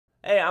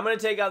Hey, I'm gonna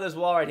take out this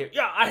wall right here.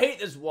 Yeah, I hate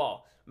this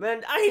wall.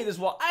 Man, I hate this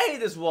wall. I hate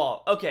this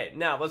wall. Okay,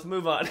 now let's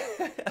move on.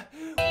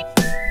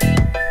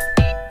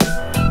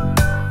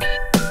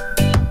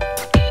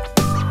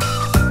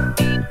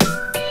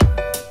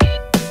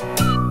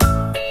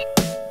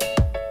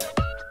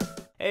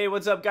 Hey,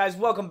 what's up guys?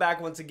 Welcome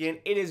back once again.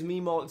 It is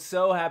me, Molt.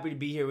 So happy to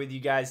be here with you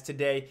guys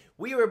today.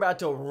 We are about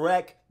to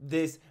wreck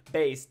this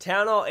base.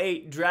 Town Hall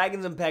 8,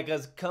 Dragons and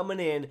P.E.K.K.A.s coming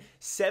in,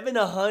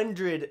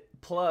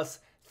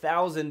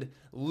 700,000+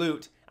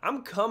 loot.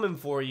 I'm coming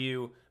for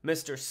you,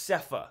 Mr.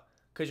 Cepha,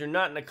 because you're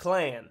not in a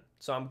clan,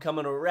 so I'm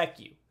coming to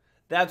wreck you.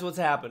 That's what's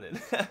happening.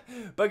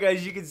 But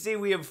guys, you can see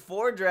we have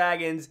 4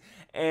 dragons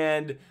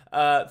and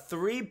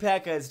 3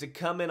 P.E.K.K.A.s to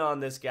come in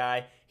on this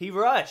guy. He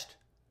rushed,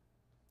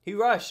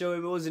 so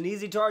it was an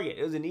easy target.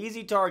 It was an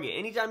easy target.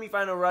 Anytime you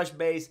find a rush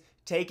base,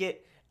 take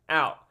it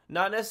out.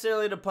 Not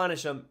necessarily to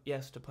punish him.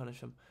 Yes, to punish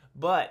him.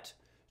 But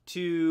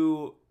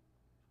to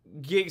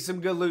get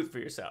some good loot for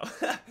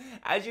yourself.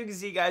 As you can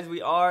see, guys,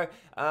 we are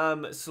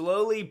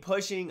slowly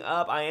pushing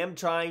up. I am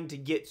trying to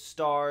get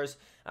stars.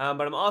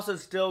 But I'm also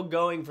still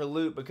going for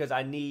loot because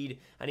I need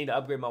to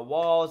upgrade my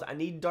walls. I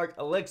need dark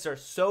elixir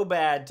so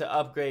bad to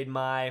upgrade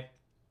my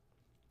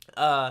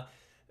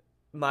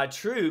my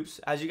troops.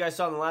 As you guys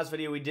saw in the last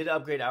video, we did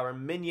upgrade our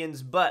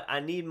minions, but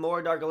I need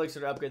more dark elixir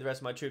to upgrade the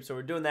rest of my troops, so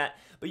we're doing that.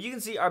 But you can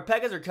see our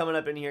P.E.K.K.A.s are coming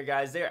up in here,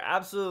 guys. They're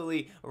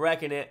absolutely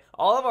wrecking it.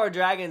 All of our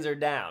dragons are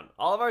down.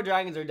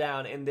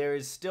 And there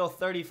is still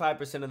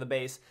 35% of the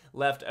base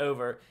left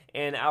over.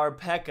 And our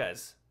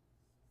P.E.K.K.A.s,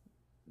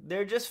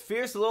 they're just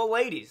fierce little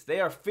ladies. They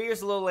are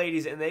fierce little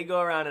ladies, and they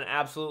go around and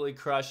absolutely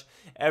crush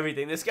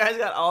everything. This guy's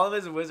got all of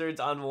his wizards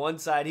on one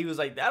side. He was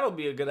like, that'll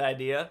be a good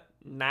idea.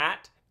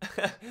 Not.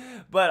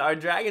 But our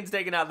dragon's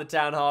taking out the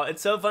town hall.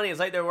 It's so funny. It's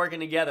like they're working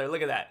together.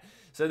 Look at that.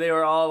 So they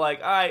were all like,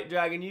 all right,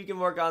 dragon, you can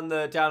work on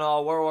the town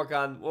hall. We'll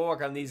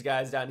work on these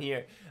guys down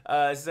here.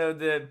 So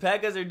the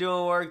P.E.K.K.A.s are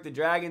doing work. The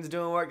dragon's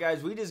doing work,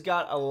 guys. We just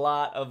got a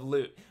lot of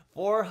loot.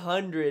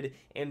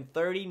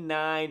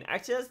 439,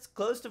 actually that's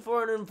close to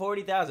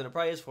 440,000. It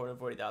probably is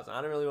 440,000.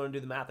 I don't really want to do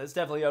the math. It's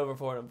definitely over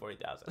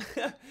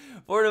 440,000.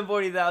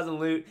 440,000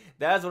 loot.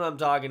 That's what I'm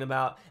talking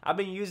about. I've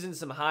been using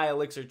some high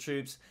elixir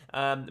troops,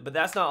 but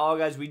that's not all,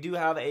 guys. We do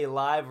have a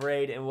live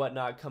raid and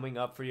whatnot coming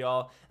up for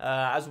y'all,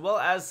 as well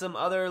as some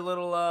other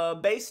little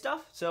base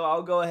stuff. So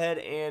I'll go ahead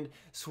and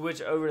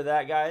switch over to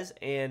that, guys,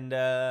 and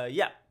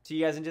yeah, see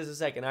you guys in just a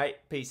second. All right,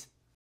 peace.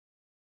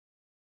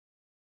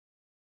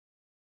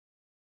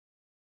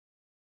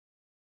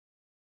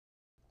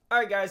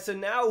 Alright guys, so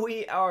now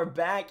we are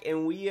back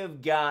and we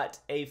have got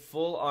a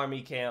full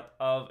army camp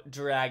of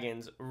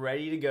dragons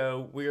ready to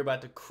go. We're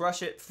about to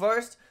crush it.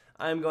 First,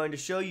 I'm going to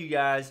show you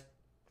guys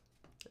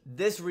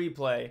this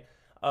replay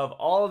of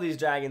all of these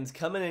dragons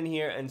coming in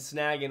here and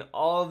snagging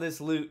all of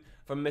this loot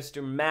from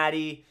Mr.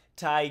 Matty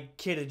Tai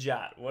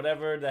Kittajat,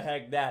 whatever the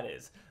heck that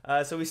is.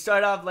 So we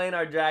start off laying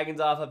our dragons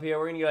off up here.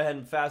 We're going to go ahead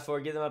and fast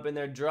forward, get them up in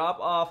there, drop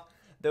off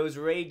those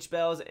rage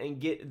spells and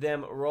get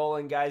them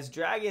rolling, guys.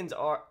 Dragons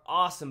are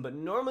awesome, but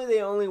normally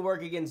they only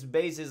work against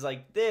bases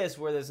like this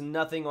where there's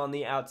nothing on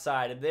the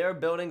outside. If there are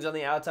buildings on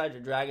the outside,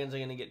 your dragons are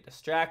going to get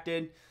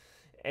distracted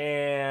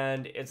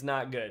and it's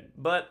not good.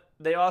 But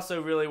they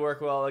also really work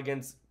well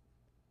against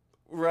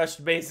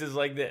rushed bases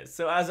like this.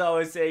 So as I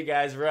always say,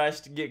 guys,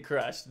 rushed, get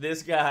crushed.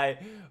 This guy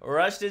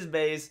rushed his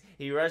base.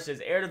 He rushed his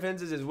air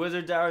defenses, his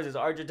wizard towers, his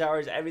archer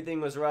towers. Everything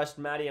was rushed.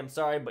 Matty, I'm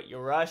sorry, but you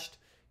rushed.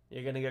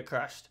 You're going to get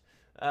crushed.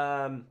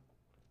 Our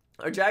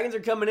dragons are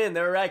coming in.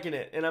 They're wrecking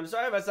it. And I'm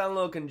sorry if I sound a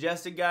little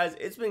congested, guys.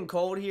 It's been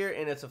cold here,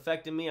 and it's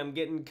affecting me. I'm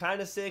getting kind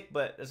of sick,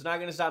 but it's not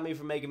going to stop me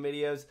from making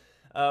videos.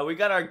 We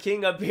got our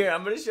king up here.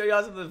 I'm going to show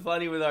y'all something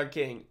funny with our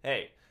king.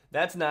 Hey,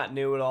 that's not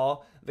new at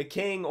all. The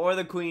king or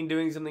the queen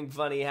doing something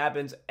funny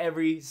happens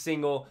every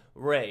single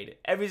raid.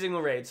 Every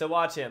single raid. So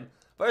watch him.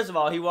 First of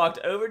all, he walked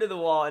over to the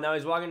wall, and now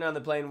he's walking down the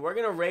plane. We're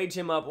going to rage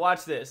him up.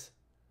 Watch this.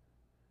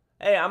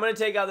 Hey, I'm going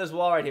to take out this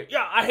wall right here.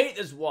 Yeah, I hate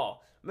this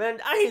wall.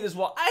 Man, I hate this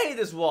wall. I hate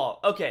this wall.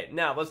 Okay,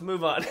 now let's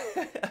move on.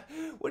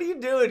 What are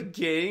you doing,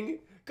 king?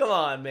 Come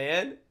on,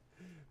 man.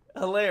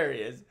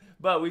 Hilarious.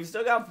 But we've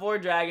still got 4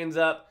 dragons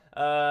up.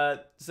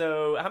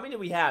 So how many do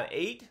we have?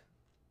 8?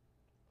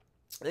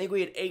 I think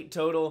we had 8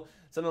 total,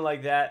 something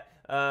like that.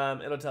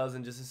 It'll tell us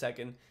in just a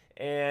second.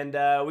 And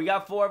we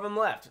got 4 of them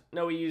left.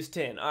 No, we used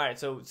 10. All right,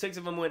 so 6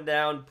 of them went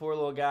down. Poor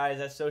little guys.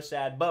 That's so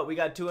sad. But we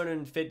got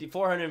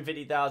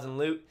 450,000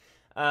 loot.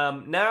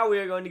 Now we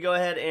are going to go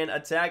ahead and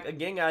attack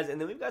again, guys, and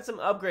then we've got some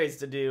upgrades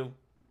to do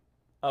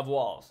of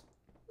walls.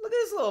 Look at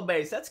this little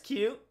base. That's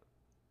cute.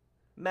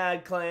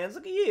 Mad Clans,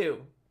 look at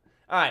you.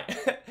 Alright,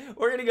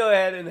 we're going to go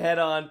ahead and head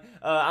on.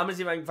 I'm going to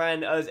see if I can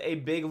find us a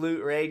big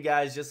loot raid,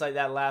 guys, just like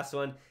that last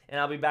one, and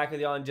I'll be back with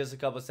y'all in just a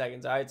couple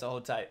seconds. Alright, so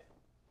hold tight.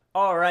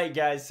 Alright,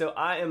 guys, so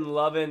I am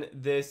loving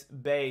this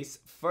base.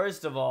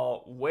 First of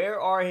all,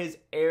 where are his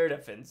air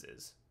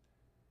defenses?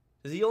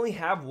 Does he only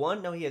have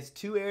 1? No, he has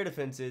 2 air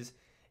defenses.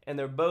 And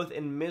they're both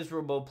in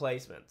miserable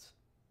placements.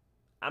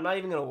 I'm not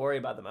even going to worry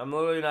about them. I'm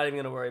literally not even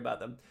going to worry about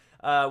them.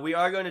 we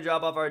are going to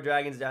drop off our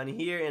dragons down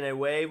here in a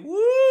wave.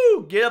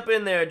 Woo! Get up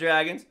in there,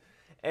 dragons.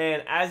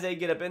 And as they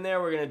get up in there,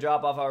 we're going to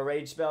drop off our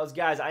rage spells.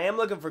 Guys, I am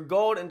looking for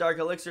gold and dark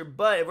elixir,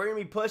 but if we're going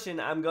to be pushing,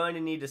 I'm going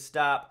to need to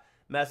stop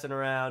messing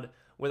around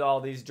with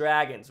all these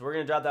dragons. We're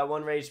going to drop that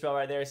one rage spell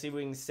right there, see if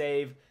we can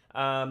save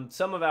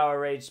some of our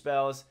rage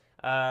spells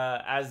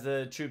as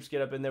the troops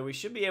get up in there. We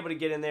should be able to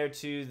get in there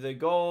to the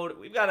gold.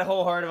 We've got a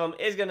whole herd of them.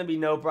 It's going to be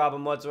no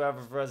problem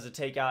whatsoever for us to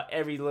take out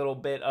every little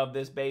bit of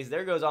this base.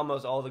 There goes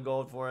almost all the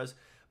gold for us.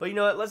 But you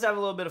know what? Let's have a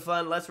little bit of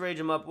fun. Let's rage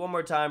them up one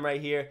more time right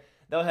here.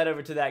 They'll head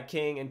over to that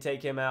king and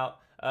take him out.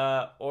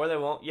 Or they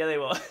won't. Yeah, they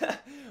will.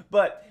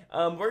 But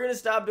we're going to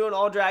stop doing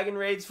all dragon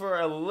raids for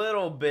a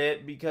little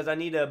bit because I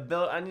need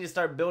to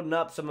start building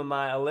up some of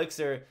my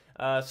elixir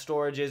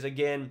storages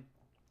again.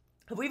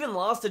 Have we even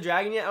lost a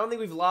dragon yet? I don't think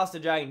we've lost a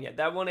dragon yet.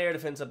 That one air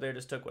defense up there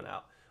just took one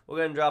out. We're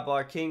going to drop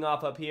our king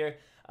off up here.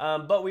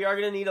 But we are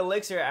going to need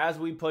elixir as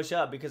we push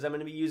up because I'm going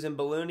to be using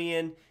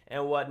Balloonian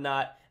and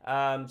whatnot.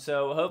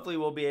 So hopefully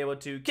we'll be able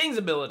to... King's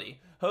ability!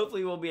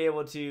 Hopefully we'll be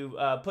able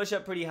to push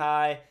up pretty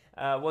high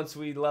once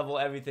we level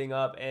everything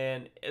up,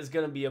 and it's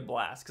going to be a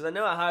blast. Because I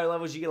know at higher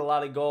levels you get a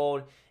lot of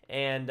gold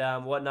and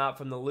whatnot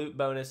from the loot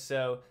bonus,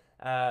 so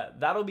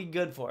that'll be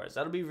good for us.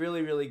 That'll be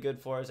really, really good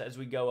for us as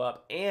we go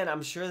up. And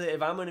I'm sure that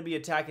if I'm going to be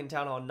attacking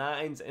Town Hall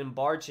 9s and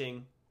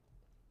barching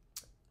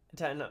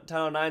Town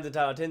Hall 9s and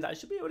Town Hall 10s, I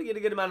should be able to get a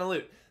good amount of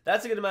loot.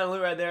 That's a good amount of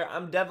loot right there.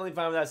 I'm definitely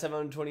fine with that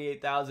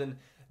 728,000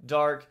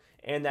 dark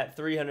and that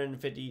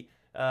 350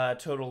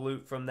 total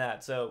loot from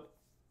that. So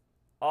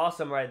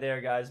awesome right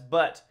there, guys.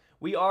 But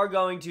we are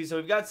going to, so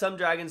we've got some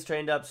dragons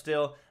trained up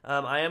still.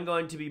 I am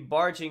going to be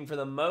barching for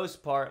the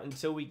most part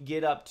until we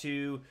get up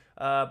to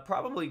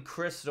probably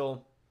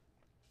Crystal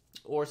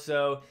or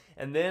so.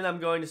 And then I'm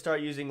going to start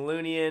using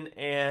Lunian,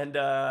 and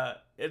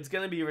it's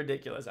going to be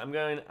ridiculous. I'm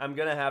going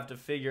to have to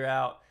figure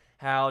out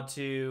how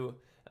to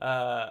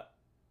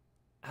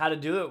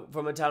do it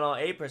from a Town Hall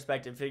 8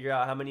 perspective, figure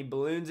out how many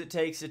balloons it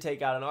takes to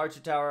take out an archer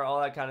tower,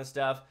 all that kind of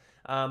stuff.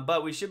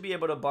 But we should be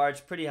able to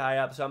barge pretty high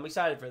up, so I'm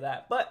excited for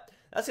that. But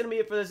that's going to be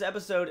it for this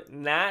episode.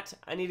 Nat,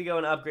 I need to go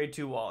and upgrade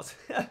 2 walls.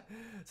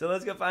 So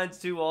let's go find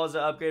 2 walls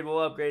to upgrade. We'll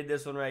upgrade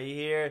this one right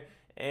here,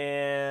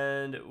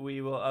 and we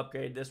will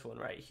upgrade this one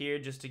right here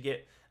just to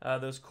get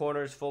those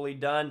corners fully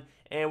done.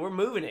 And we're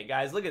moving it,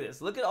 guys. Look at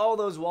this. Look at all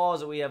those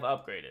walls that we have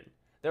upgraded.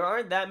 There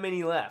aren't that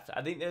many left.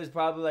 I think there's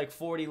probably like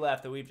 40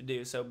 left that we have to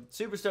do, so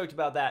super stoked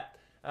about that.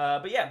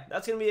 But yeah,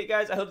 that's going to be it,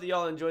 guys. I hope that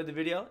y'all enjoyed the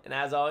video, and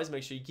as always,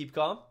 make sure you keep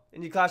calm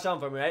and you clash on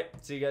for me, right?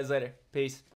 See you guys later. Peace.